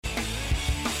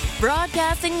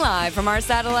Broadcasting live from our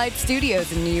satellite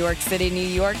studios in New York City, New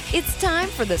York, it's time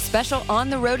for the special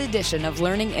on-the-road edition of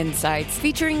Learning Insights,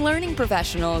 featuring learning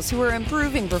professionals who are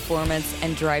improving performance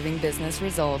and driving business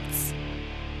results.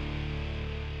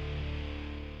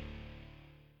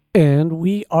 And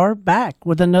we are back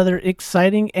with another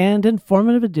exciting and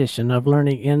informative edition of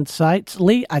Learning Insights.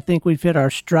 Lee, I think we've hit our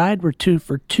stride. We're 2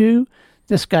 for 2.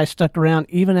 This guy stuck around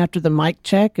even after the mic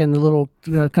check and the little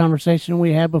conversation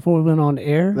we had before we went on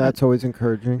air. That's always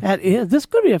encouraging. That is. This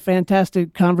could be a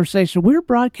fantastic conversation. We're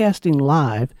broadcasting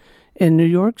live in New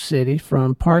York City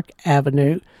from Park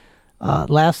Avenue.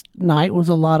 Last night was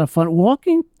a lot of fun.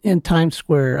 Walking in Times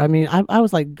Square, I mean, I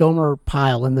was like Gomer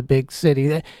Pyle in the big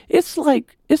city. It's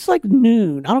like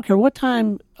noon. I don't care what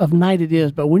time of night it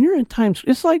is, but when you're in Times,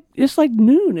 it's like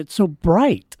noon. It's so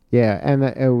bright. Yeah, and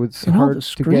it was hard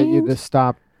to get you to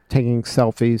stop taking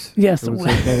selfies. Yes, it was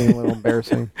getting a little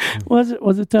embarrassing. Was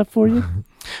it tough for you?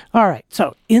 All right.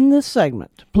 So in this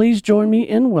segment, please join me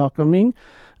in welcoming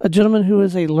a gentleman who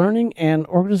is a learning and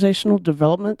organizational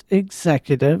development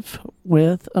executive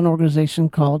with an organization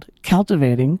called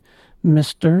Caltivating,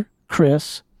 Mr.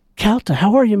 Chris Calta.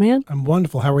 How are you, man? I'm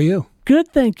wonderful. How are you? Good,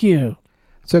 thank you.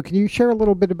 So can you share a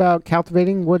little bit about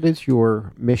Caltivating? What is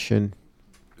your mission?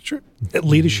 Sure.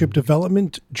 Leadership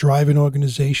development, driving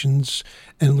organizations,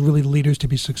 and really leaders to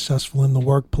be successful in the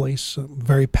workplace. I'm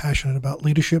very passionate about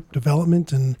leadership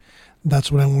development, and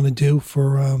that's what I want to do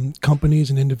for companies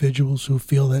and individuals who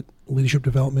feel that leadership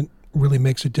development really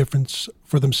makes a difference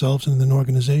for themselves and an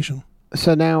organization.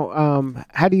 So now,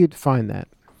 how do you define that?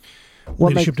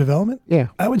 Leadership development? Yeah.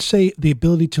 I would say the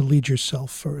ability to lead yourself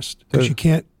first, because you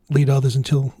can't lead others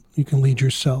until you can lead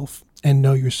yourself and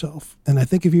know yourself. And I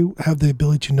think if you have the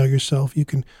ability to know yourself, you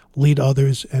can lead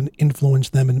others and influence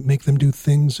them and make them do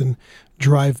things and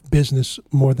drive business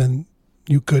more than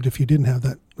you could if you didn't have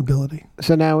that ability.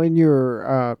 So now in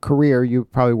your career, you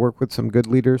probably work with some good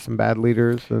leaders, some bad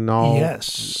leaders, and all.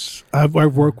 Yes. I've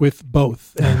worked with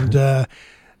both. And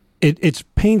it's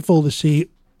painful to see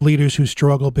leaders who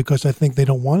struggle because I think they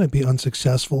don't want to be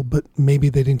unsuccessful, but maybe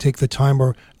they didn't take the time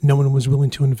or no one was willing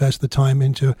to invest the time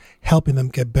into helping them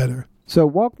get better. So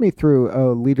walk me through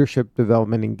a leadership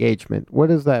development engagement. What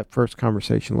does that first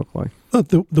conversation look like?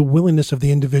 The willingness of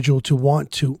the individual to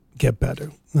want to get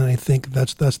better. And I think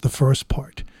that's the first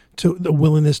part. To the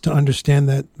willingness to understand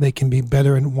that they can be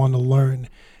better and want to learn.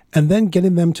 And then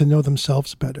getting them to know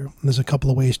themselves better. And there's a couple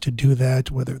of ways to do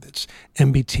that, whether it's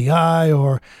MBTI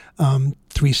or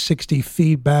 360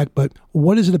 feedback. But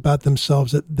what is it about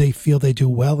themselves that they feel they do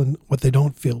well and what they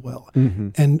don't feel well?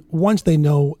 Mm-hmm. And once they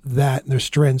know that, their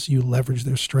strengths, you leverage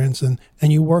their strengths and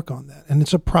you work on that. And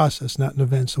it's a process, not an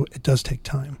event, so it does take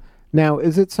time. Now,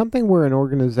 is it something where an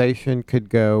organization could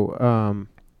go,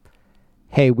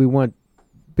 hey, we want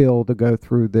Bill to go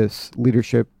through this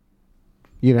leadership,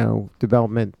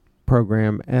 development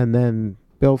program, and then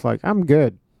Bill's like, I'm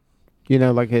good,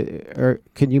 or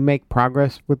can you make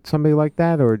progress with somebody like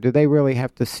that, or do they really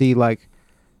have to see like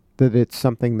that it's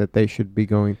something that they should be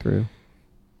going through?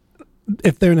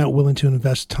 If they're not willing to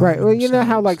invest time, right? Well, you know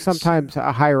how like sometimes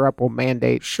a higher up will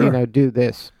mandate, sure, do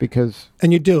this because,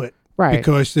 and you do it. Right.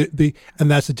 Because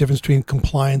and that's the difference between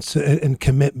compliance and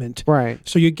commitment. Right.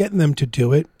 So you're getting them to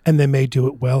do it, and they may do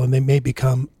it well, and they may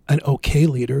become an okay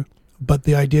leader. But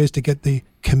the idea is to get the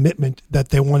commitment that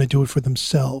they want to do it for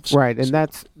themselves. Right, and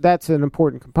that's an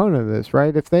important component of this,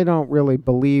 right? If they don't really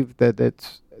believe that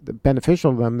it's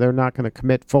beneficial to them, they're not going to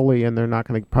commit fully, and they're not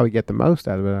going to probably get the most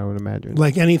out of it, I would imagine.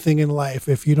 Like anything in life,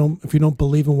 if you don't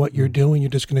believe in what you're doing, you're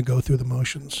just going to go through the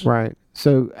motions. Right.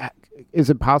 So is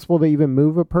it possible to even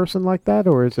move a person like that,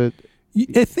 or is it?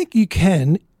 I think you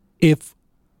can if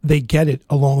they get it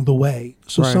along the way.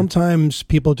 So sometimes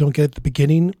people don't get it at the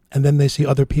beginning, and then they see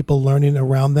other people learning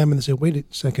around them, and they say, wait a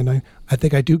second, I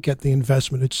think I do get the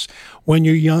investment. It's when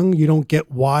you're young, you don't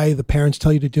get why the parents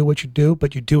tell you to do what you do,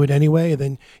 but you do it anyway, and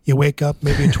then you wake up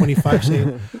maybe at 25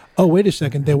 saying, oh, wait a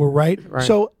second, they were right.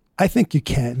 So I think you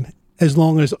can, as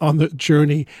long as on the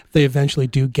journey they eventually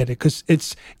do get it, because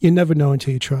you never know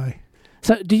until you try.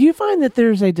 So do you find that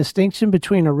there's a distinction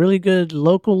between a really good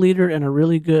local leader and a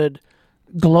really good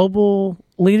global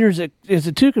leaders? Is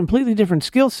it two completely different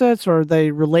skill sets, or are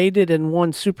they related and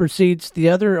one supersedes the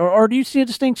other, or do you see a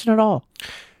distinction at all?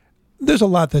 There's a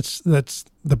lot they're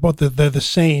the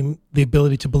same. The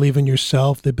ability to believe in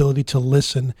yourself, the ability to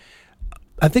listen.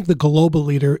 I think the global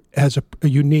leader has a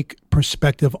unique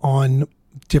perspective on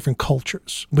different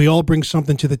cultures. We all bring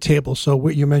something to the table. So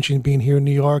what you mentioned being here in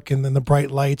New York and then the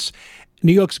bright lights,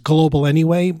 New York's global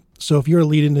anyway. So if you're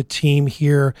leading a team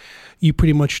here, you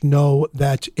pretty much know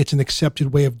that it's an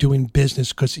accepted way of doing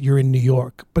business because you're in New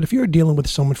York. But if you're dealing with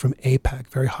someone from APAC,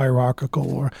 very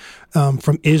hierarchical, or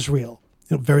from Israel,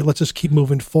 let's just keep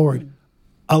moving forward.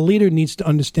 A leader needs to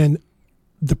understand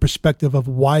the perspective of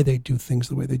why they do things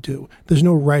the way they do. There's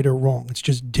no right or wrong. It's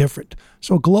just different.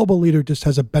 So a global leader just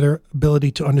has a better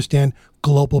ability to understand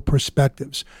global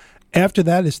perspectives. After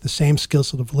that, it's the same skill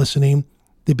set of listening,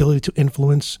 the ability to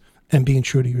influence, and being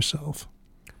true to yourself.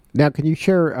 Now, can you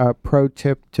share a pro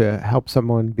tip to help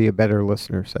someone be a better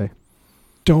listener, say?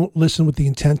 Don't listen with the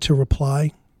intent to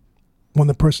reply. When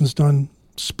the person's done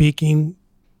speaking,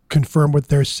 confirm what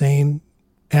they're saying.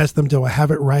 Ask them, do I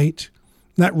have it right?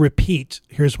 Not repeat,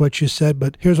 here's what you said,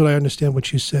 but here's what I understand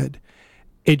what you said.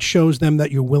 It shows them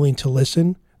that you're willing to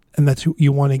listen and that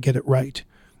you want to get it right.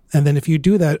 And then if you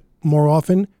do that more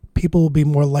often, people will be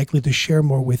more likely to share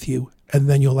more with you, and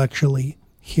then you'll actually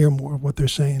hear more of what they're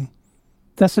saying.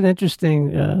 That's an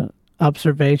interesting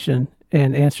observation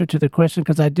and answer to the question,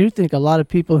 because I do think a lot of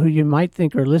people who you might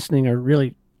think are listening are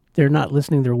really, they're not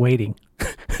listening, they're waiting.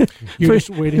 You're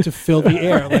just waiting to fill the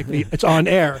air, it's on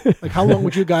air. Like, how long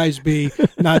would you guys be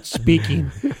not speaking?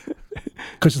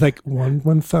 Because it's like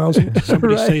 1,000.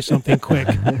 Somebody Right. say something quick.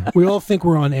 We all think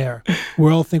we're on air. We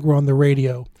all think we're on the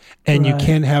radio, and you Right.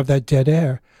 can't have that dead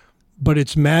air. But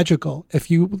it's magical.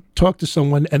 If you talk to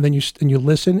someone and then you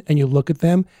listen and you look at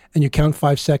them and you count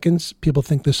 5 seconds, people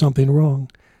think there's something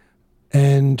wrong.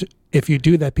 And if you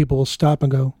do that, people will stop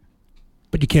and go,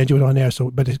 but you can't do it on air, so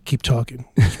better keep talking.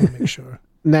 Just want to make sure.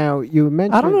 Now, you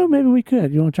mentioned... I don't know, maybe we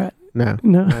could. You want to try it? No.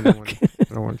 No. I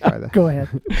don't want to try that. Go ahead.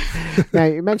 Now,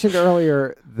 you mentioned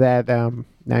earlier that...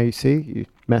 now you see, you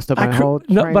messed up my whole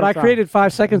train but of I thought. created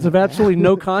 5 seconds of absolutely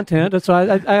no content, and so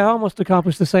I almost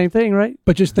accomplished the same thing, right?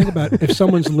 But just think about it. If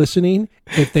someone's listening,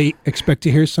 if they expect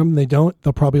to hear something they don't,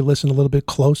 they'll probably listen a little bit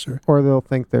closer. Or they'll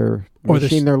think their Or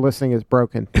machine they're listening is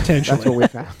broken. Potentially. That's what we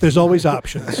found. There's always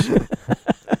options.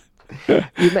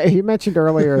 You mentioned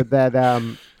earlier that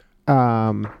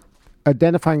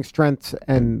identifying strengths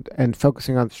and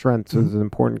focusing on strengths is an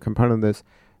important component of this.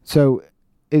 So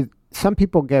some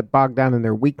people get bogged down in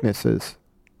their weaknesses,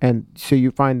 and so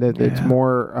you find that it's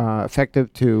more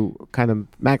effective to kind of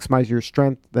maximize your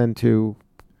strength than to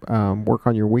work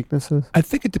on your weaknesses? I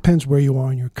think it depends where you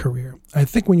are in your career. I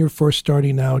think when you're first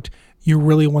starting out, you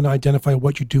really want to identify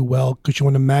what you do well because you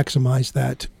want to maximize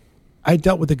that. I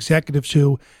dealt with executives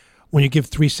who, when you give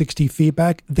 360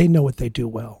 feedback, they know what they do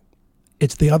well.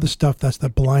 It's the other stuff that's the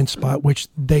blind spot, which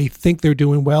they think they're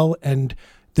doing well and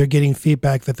they're getting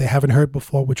feedback that they haven't heard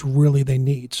before, which really they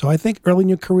need. So I think early in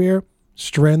your career,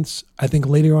 strengths. I think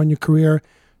later on in your career,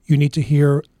 you need to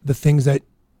hear the things that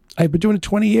I've been doing it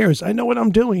 20 years. I know what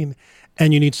I'm doing.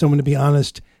 And you need someone to be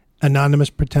honest, anonymous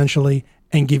potentially,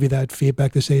 and give you that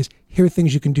feedback that says, here are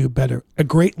things you can do better. A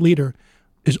great leader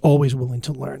is always willing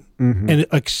to learn and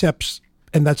it accepts,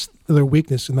 and that's their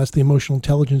weakness, and that's the emotional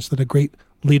intelligence that a great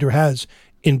leader has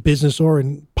in business or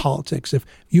in politics. If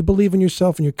you believe in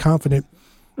yourself and you're confident,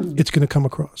 it's going to come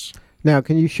across. Now,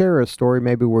 can you share a story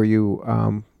maybe where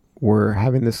you were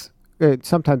having this,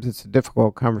 sometimes it's a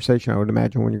difficult conversation, I would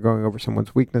imagine, when you're going over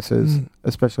someone's weaknesses,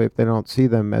 especially if they don't see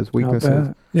them as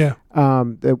weaknesses. Yeah.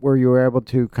 Where you were able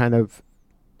to kind of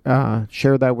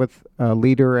share that with a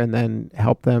leader and then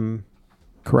help them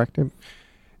correct him?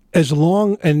 As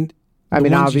long, and I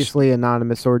mean, obviously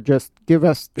anonymous, or just give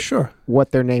us sure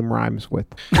what their name rhymes with.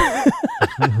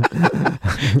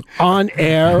 On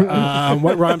air.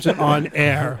 What rhymes with on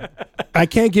air? I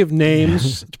can't give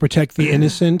names to protect the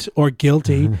innocent or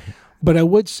guilty, but I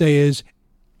would say is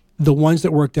the ones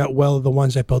that worked out well are the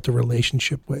ones I built a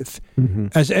relationship with.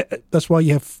 That's why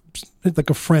you have like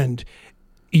a friend.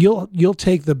 You'll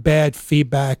take the bad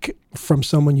feedback from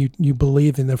someone you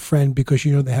believe in, a friend, because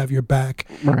you know they have your back.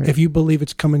 Right. If you believe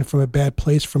it's coming from a bad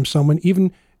place from someone,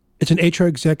 even it's an HR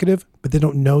executive, but they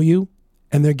don't know you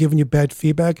and they're giving you bad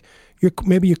feedback,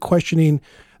 maybe you're questioning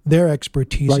their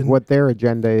expertise. Like what their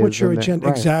agenda is. What's your agenda?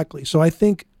 Right. Exactly. So I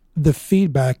think the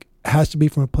feedback has to be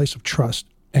from a place of trust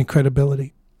and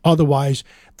credibility. Otherwise,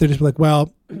 they're just like,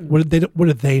 well, what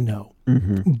do they know?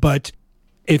 But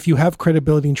if you have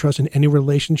credibility and trust in any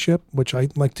relationship, which I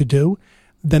like to do,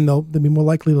 then they'll be more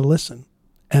likely to listen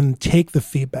and take the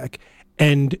feedback.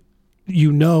 And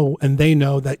and they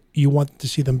know that you want to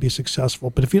see them be successful.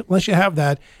 But unless you have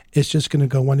that, it's just going to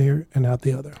go one ear and out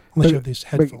the other. Unless you have these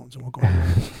headphones, it won't go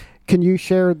on. Can you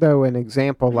share, though, an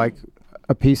example, like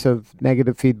a piece of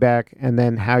negative feedback, and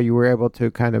then how you were able to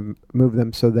kind of move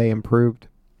them so they improved,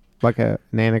 like an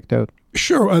anecdote?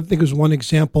 Sure. I think it was one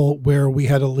example where we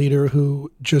had a leader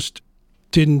who just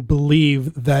didn't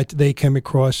believe that they came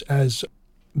across as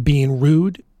being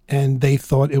rude, and they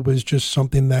thought it was just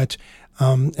something that,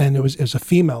 and it was a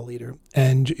female leader,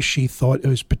 and she thought it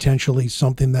was potentially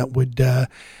something that would,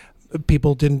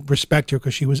 people didn't respect her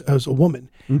because she was as a woman.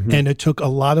 And it took a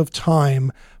lot of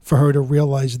time for her to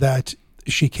realize that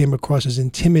she came across as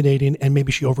intimidating, and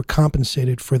maybe she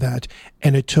overcompensated for that.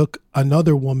 And it took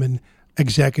another woman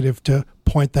executive to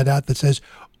point that out, that says,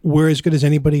 we're as good as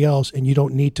anybody else, and you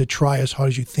don't need to try as hard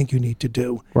as you think you need to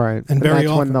do. Right. And very that's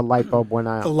often when the light bulb went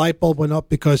out. the light bulb went up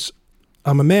because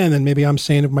I'm a man, and maybe I'm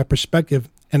saying it my perspective,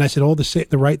 and I said all the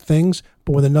right things,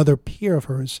 but when another peer of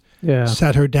hers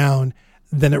sat her down,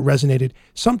 then it resonated.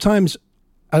 Sometimes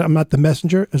I'm not the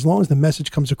messenger. As long as the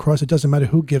message comes across, it doesn't matter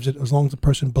who gives it, as long as the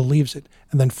person believes it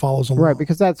and then follows along. Right,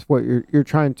 because that's what you're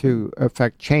trying to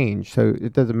affect change. So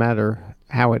it doesn't matter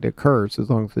how it occurs, as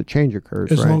long as the change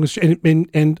occurs. As long as,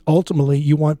 and ultimately,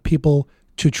 you want people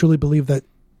to truly believe that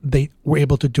they were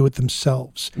able to do it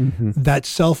themselves. That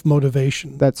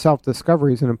self-motivation. That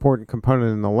self-discovery is an important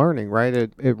component in the learning, right?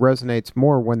 It resonates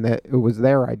more when it was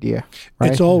their idea,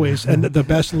 right? It's always, and the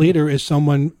best leader is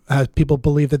someone, people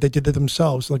believe that they did it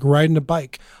themselves, like riding a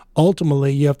bike.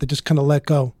 Ultimately, you have to just kind of let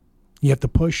go. You have to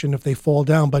push, and if they fall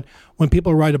down. But when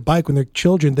people ride a bike, when they're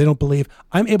children, they don't believe,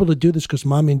 I'm able to do this because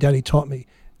mommy and daddy taught me.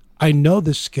 I know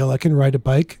this skill. I can ride a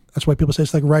bike. That's why people say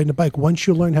it's like riding a bike. Once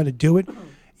you learn how to do it,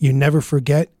 you never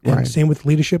forget. And same with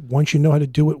leadership. Once you know how to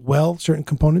do it well, certain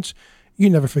components,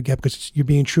 you never forget because you're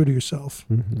being true to yourself.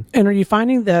 And are you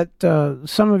finding that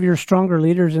some of your stronger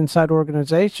leaders inside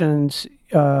organizations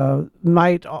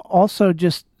might also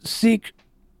just seek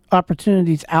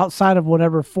opportunities outside of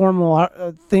whatever formal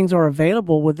things are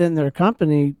available within their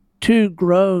company to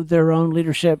grow their own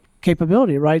leadership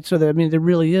capability, right? So that, I mean, there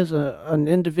really is an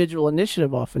individual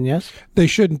initiative often, yes? They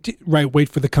shouldn't, wait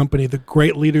for the company. The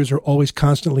great leaders are always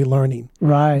constantly learning.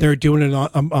 Right. They're doing it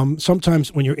on,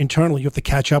 sometimes when you're internal, you have to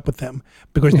catch up with them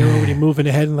because they're already moving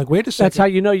ahead and like, wait a second. That's how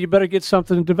you know you better get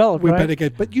something developed,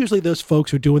 right? But usually those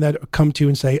folks who are doing that come to you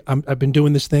and say, I've been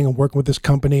doing this thing, I'm working with this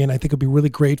company, and I think it'd be really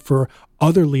great for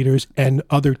other leaders and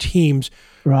other teams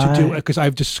to do it because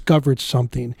I've discovered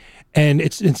something. And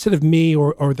it's instead of me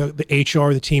or the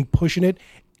HR, the team pushing it,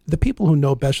 the people who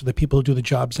know best are the people who do the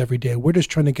jobs every day. We're just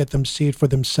trying to get them see it for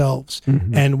themselves.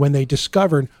 And when they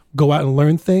discover and go out and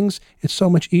learn things, it's so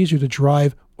much easier to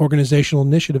drive organizational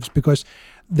initiatives because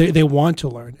they want to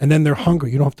learn, and then they're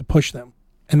hungry. You don't have to push them.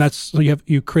 And that's, so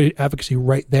you create advocacy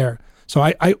right there. So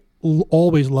I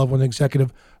always love when an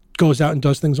executive goes out and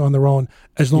does things on their own,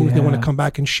 as long as they want to come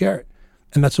back and share it.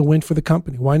 And that's a win for the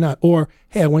company. Why not? Or,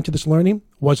 hey, I went to this learning,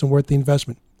 wasn't worth the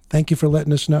investment. Thank you for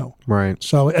letting us know. Right.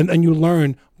 So, and you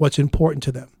learn what's important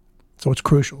to them. So it's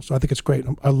crucial. So I think it's great.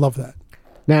 I love that.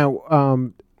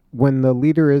 Now, when the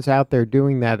leader is out there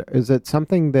doing that, is it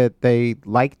something that they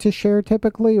like to share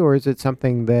typically, or is it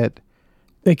something that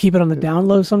they keep it on the down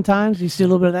low sometimes? You see a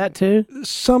little bit of that too?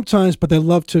 Sometimes, but they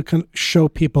love to show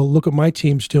people, look what my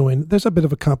team's doing. There's a bit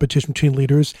of a competition between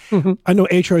leaders. I know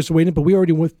HR is waiting, but we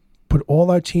already put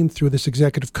all our team through this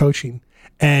executive coaching,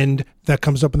 and that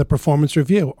comes up in the performance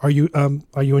review. Are you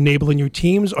enabling your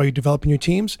teams? Are you developing your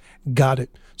teams? Got it.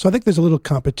 So I think there's a little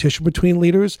competition between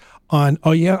leaders on,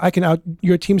 oh yeah, I can out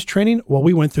your team's training. Well,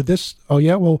 we went through this. Oh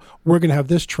yeah, well, we're going to have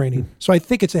this training. So I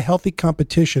think it's a healthy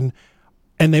competition,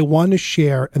 and they want to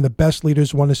share. And the best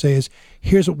leaders want to say is,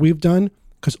 here's what we've done,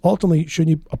 because ultimately,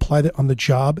 shouldn't you apply that on the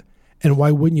job? And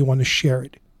why wouldn't you want to share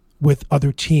it with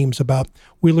other teams about,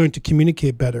 we learned to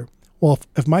communicate better. Well,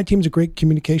 if my team's a great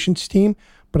communications team,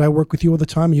 but I work with you all the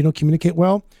time and you don't communicate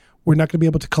well, we're not going to be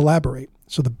able to collaborate.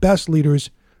 So the best leaders,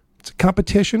 it's a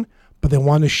competition, but they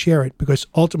want to share it, because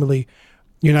ultimately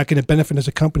you're not going to benefit as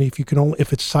a company if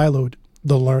it's siloed,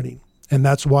 the learning. And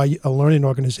that's why a learning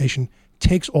organization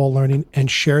takes all learning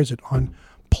and shares it on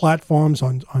platforms,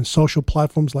 on social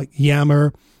platforms like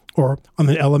Yammer, or on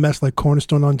an LMS like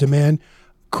Cornerstone On Demand.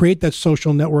 Create that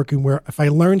social networking where if I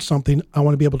learn something, I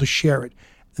want to be able to share it.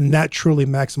 And that truly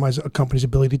maximizes a company's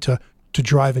ability to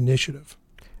drive initiative.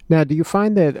 Now, do you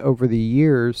find that over the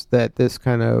years that this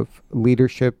kind of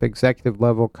leadership, executive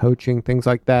level coaching, things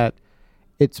like that,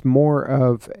 it's more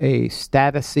of a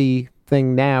status-y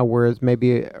thing now, whereas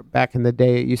maybe back in the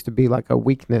day it used to be like a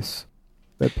weakness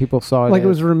that people saw it like as. It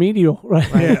was remedial, right?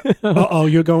 Yeah. Uh-oh,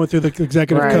 you're going through the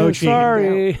executive coaching.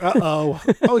 Sorry. Uh-oh.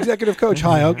 Oh, executive coach.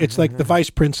 Hi. It's like the vice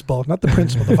principal, not the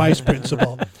principal, the vice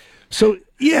principal. So,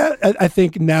 yeah, I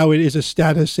think now it is a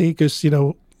status because,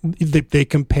 they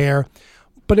compare,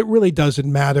 but it really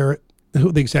doesn't matter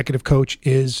who the executive coach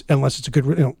is unless it's a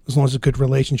good, as long as it's a good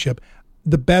relationship.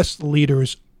 The best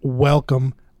leaders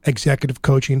welcome executive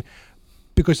coaching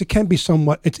because it can be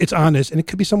somewhat, it's honest and it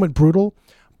could be somewhat brutal,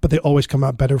 but they always come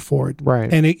out better for it.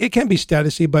 Right. And it can be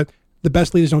statusy, but the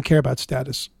best leaders don't care about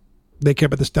status. They care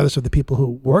about the status of the people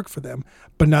who work for them,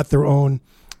 but not their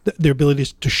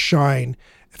abilities to shine.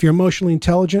 If you're emotionally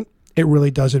intelligent, it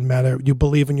really doesn't matter. You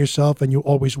believe in yourself and you're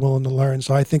always willing to learn.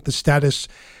 So I think the status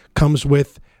comes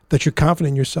with that you're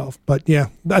confident in yourself. But yeah,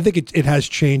 I think it has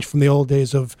changed from the old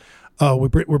days of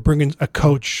we're bringing a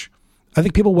coach. I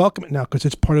think people welcome it now because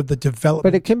it's part of the development.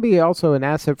 But it can be also an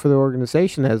asset for the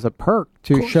organization as a perk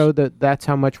to show that that's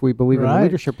how much we believe in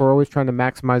leadership. We're always trying to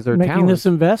maximize their making talent. this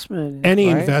investment. Any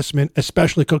investment,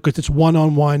 especially because it's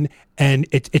one-on-one and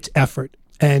it's effort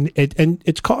and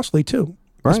it's costly too,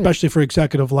 especially for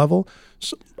executive level.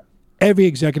 So every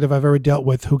executive I've ever dealt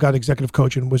with who got executive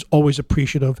coaching was always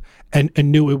appreciative and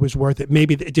knew it was worth it.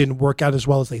 Maybe it didn't work out as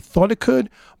well as they thought it could,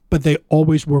 but they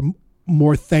always were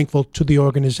more thankful to the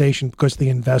organization because of the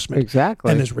investment.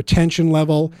 Exactly. And his retention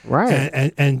level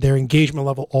and their engagement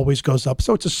level always goes up.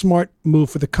 So it's a smart move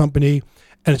for the company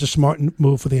and it's a smart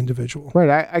move for the individual.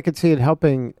 Right. I could see it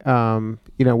helping,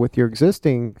 with your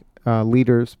existing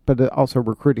leaders, but also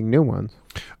recruiting new ones.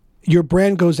 Your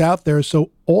brand goes out there. So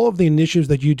all of the initiatives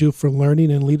that you do for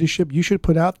learning and leadership, you should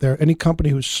put out there. Any company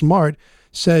who's smart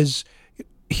says,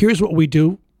 here's what we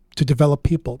do to develop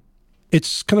people.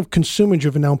 It's kind of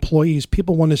consumer-driven now. Employees,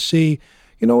 people want to see,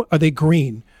 are they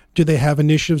green? Do they have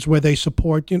initiatives where they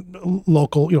support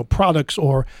local, products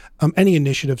or any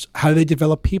initiatives? How do they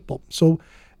develop people? So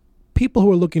people who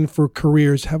are looking for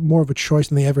careers have more of a choice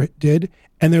than they ever did,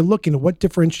 and they're looking at what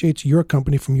differentiates your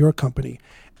company from your company,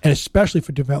 and especially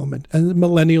for development. And the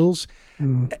millennials,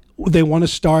 they want to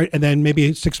start, and then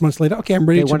maybe 6 months later, okay, I'm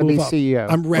ready to move up. Be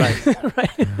CEO. I'm ready.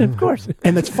 Right. Of course.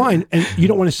 And that's fine. And you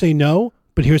don't want to say no,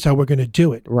 but here's how we're going to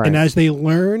do it. Right. And as they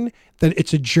learn that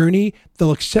it's a journey,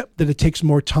 they'll accept that it takes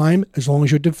more time as long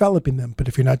as you're developing them. But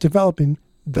if you're not developing,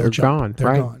 they're gone.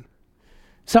 They're gone.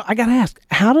 So I got to ask,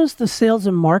 how does the sales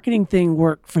and marketing thing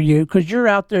work for you? Because you're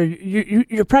out there,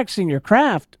 you're practicing your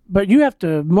craft, but you have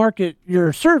to market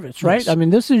your service, right? Yes. I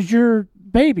mean, this is your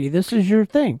baby. This is your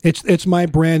thing. It's my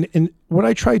brand. And what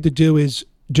I tried to do is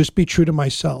just be true to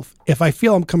myself. If I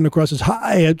feel I'm coming across as,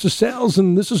 hi, it's a sales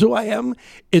and this is who I am,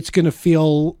 it's going to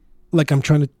feel like I'm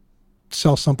trying to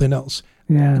sell something else.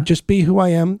 Yeah. Just be who I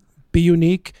am, be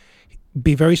unique,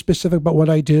 be very specific about what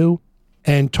I do,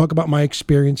 and talk about my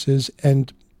experiences.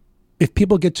 And if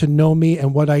people get to know me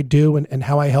and what I do and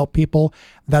how I help people,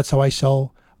 that's how I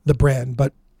sell the brand.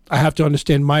 But I have to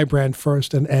understand my brand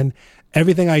first. And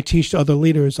everything I teach to other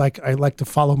leaders, I like to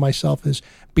follow myself, is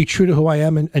be true to who I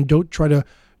am and don't try to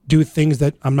do things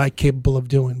that I'm not capable of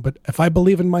doing. But if I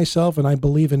believe in myself and I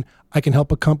believe in I can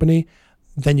help a company,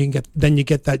 then you get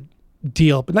that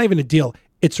deal. But not even a deal,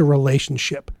 it's a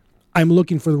relationship. I'm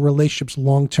looking for the relationships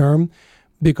long term,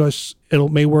 because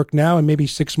it may work now and maybe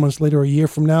 6 months later or a year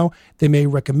from now, they may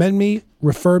recommend me,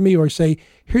 refer me, or say,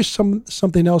 here's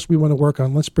something else we want to work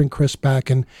on. Let's bring Chris back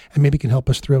and maybe he can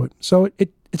help us through it. So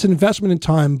it's an investment in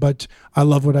time, but I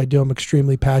love what I do. I'm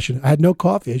extremely passionate. I had no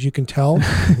coffee, as you can tell,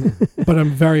 but I'm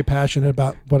very passionate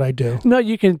about what I do. No,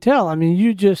 you can tell. I mean,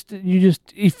 you just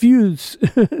effuse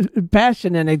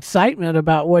passion and excitement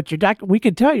about what you're doing. We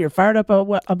can tell you're fired up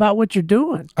about what you're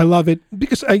doing. I love it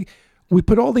because we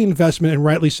put all the investment, and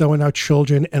rightly so, in our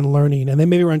children and learning. And then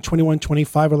maybe around 21,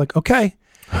 25, we're like, okay,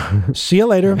 see you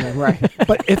later. Right.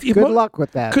 But if you Good luck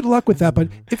with that. Good luck with that. But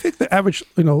if the average,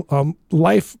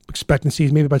 life expectancy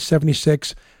is maybe about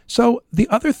 76, so the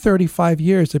other 35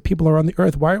 years that people are on the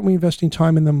earth, why aren't we investing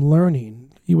time in them learning?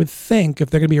 You would think if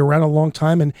they're going to be around a long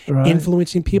time and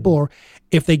influencing people, or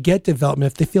if they get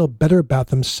development, if they feel better about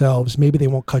themselves, maybe they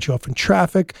won't cut you off in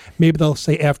traffic. Maybe they'll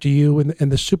say after you in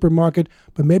the supermarket,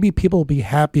 but maybe people will be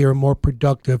happier and more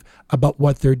productive about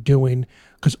what they're doing,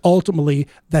 because ultimately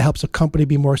that helps a company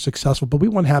be more successful. But we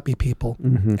want happy people,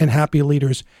 and happy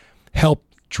leaders help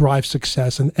drive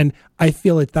success. And I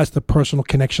feel like that's the personal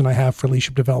connection I have for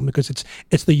leadership development, because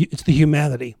it's the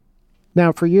humanity.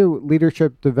 Now, for you,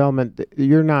 leadership development,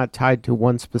 you're not tied to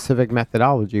one specific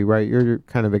methodology, right? You're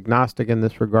kind of agnostic in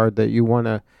this regard, that you want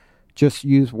to just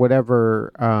use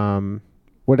whatever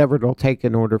it'll take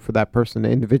in order for that person, the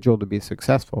individual, to be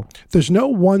successful. There's no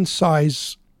one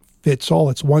size fits all.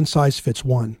 It's one size fits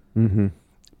one. Mm-hmm.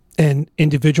 And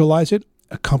individualize it.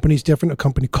 A company's different. A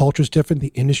company culture is different.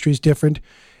 The industry is different.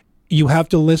 You have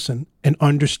to listen and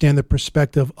understand the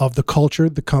perspective of the culture,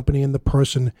 the company, and the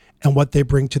person, and what they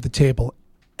bring to the table.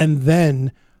 And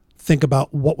then think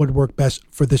about what would work best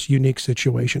for this unique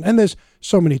situation. And there's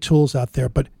so many tools out there,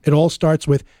 but it all starts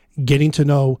with getting to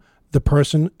know the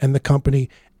person and the company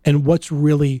and what's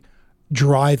really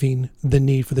driving the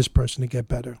need for this person to get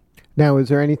better. Now, is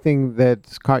there anything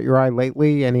that's caught your eye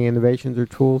lately? Any innovations or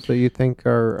tools that you think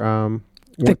are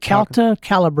The Calta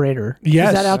Calibrator. Yes.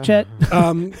 Is that out yet?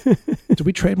 Do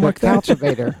we trademark the that?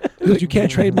 cultivator? Because you can't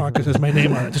trademark it as my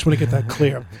name on it. I just want to get that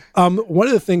clear. One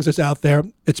of the things that's out there,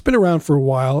 it's been around for a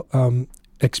while,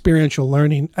 experiential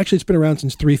learning. Actually, it's been around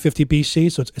since 350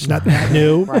 BC, so it's not that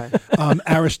new. Right.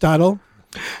 Aristotle.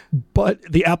 But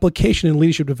the application in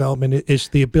leadership development is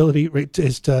the ability, right,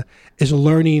 is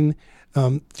learning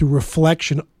through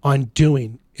reflection on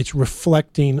doing. It's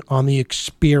reflecting on the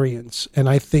experience. And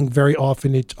I think very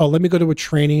often it's, let me go to a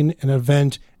training, an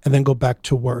event, and then go back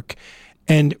to work.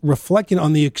 And reflecting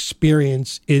on the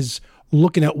experience is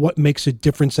looking at what makes a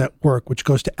difference at work, which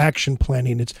goes to action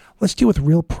planning. It's let's deal with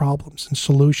real problems and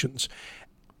solutions,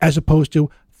 as opposed to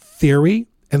theory,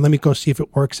 and let me go see if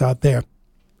it works out there.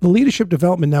 The leadership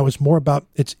development now is more about,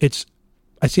 it's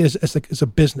I see it as a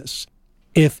business.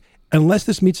 Unless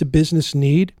this meets a business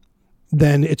need,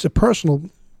 then it's a personal,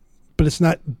 but it's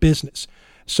not business.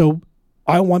 So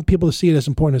I want people to see it as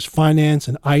important as finance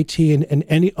and IT and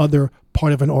any other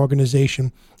part of an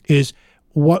organization is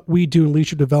what we do in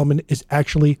leadership development is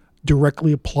actually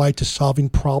directly applied to solving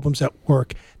problems at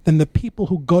work. Then the people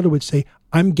who go to it say,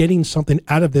 I'm getting something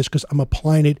out of this because I'm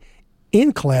applying it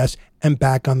in class and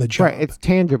back on the job. Right. It's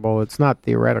tangible. It's not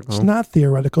theoretical. It's not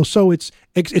theoretical. So it's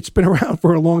been around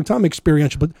for a long time,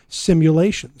 experiential, but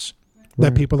simulations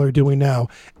that people are doing now.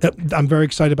 I'm very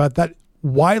excited about that.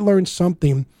 Why learn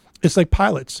something? It's like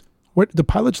pilots. Do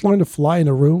pilots learn to fly in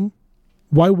a room?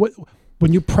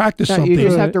 When you practice No, something, you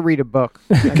just have to read a book,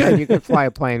 and then you can fly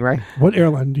a plane, right? What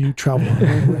airline do you travel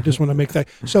on? I just want to make that.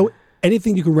 So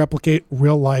anything you can replicate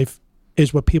real life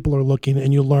is what people are looking,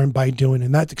 and you learn by doing.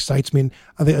 And that excites me. And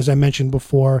I think, as I mentioned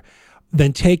before,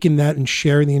 then taking that and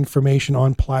sharing the information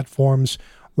on platforms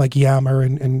like Yammer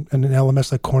and an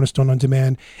LMS like Cornerstone On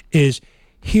Demand is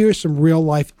here's some real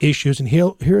life issues, and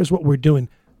here's what we're doing.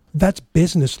 That's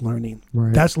business learning.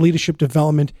 Right. That's leadership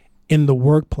development in the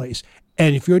workplace.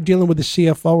 And if you're dealing with a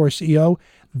CFO or a CEO,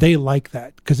 they like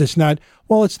that because it's not,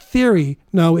 well, it's theory.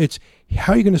 No, it's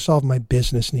how are you going to solve my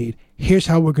business need? Here's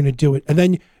how we're going to do it. And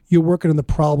then you're working on the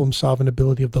problem solving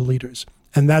ability of the leaders.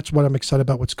 And that's what I'm excited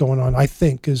about what's going on. I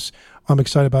think I'm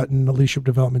excited about in the leadership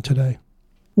development today.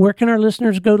 Where can our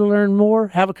listeners go to learn more,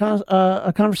 have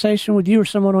a conversation with you or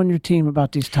someone on your team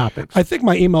about these topics? I think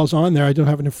my email's on there. I don't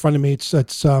have it in front of me. It's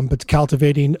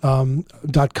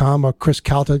cultivating.com or Chris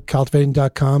Calta,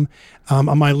 cultivating.com.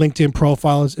 On my LinkedIn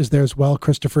profile is there as well,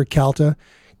 Christopher Calta,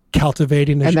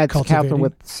 cultivating. And that's Calta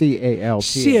with C-A-L.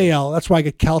 C-A-L. That's why I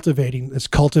get cultivating. It's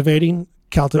cultivating.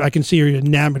 I can see you're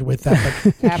enamored with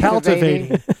that. But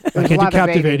cultivating. I can't do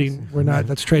captivating. We're not.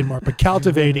 That's trademark. But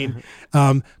cultivating,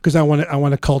 because I want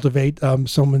to cultivate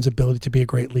someone's ability to be a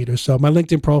great leader. So my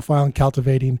LinkedIn profile and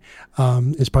cultivating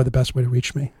is probably the best way to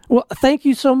reach me. Well, thank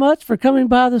you so much for coming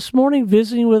by this morning,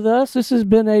 visiting with us. This has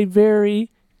been a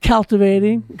very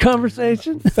cultivating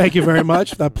conversation. Thank you very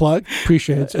much for that plug.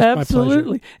 Appreciate it. It's Absolutely. my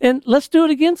pleasure. And let's do it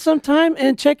again sometime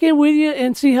and check in with you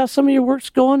and see how some of your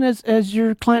work's going as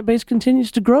your client base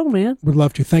continues to grow, man. Would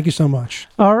love to. Thank you so much.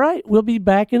 All right. We'll be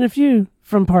back in a few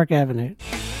from Park Avenue.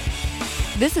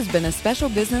 This has been a Special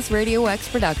Business Radio X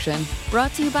production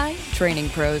brought to you by Training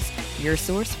Pros, your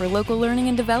source for local learning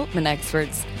and development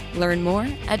experts. Learn more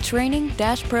at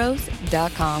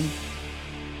training-pros.com.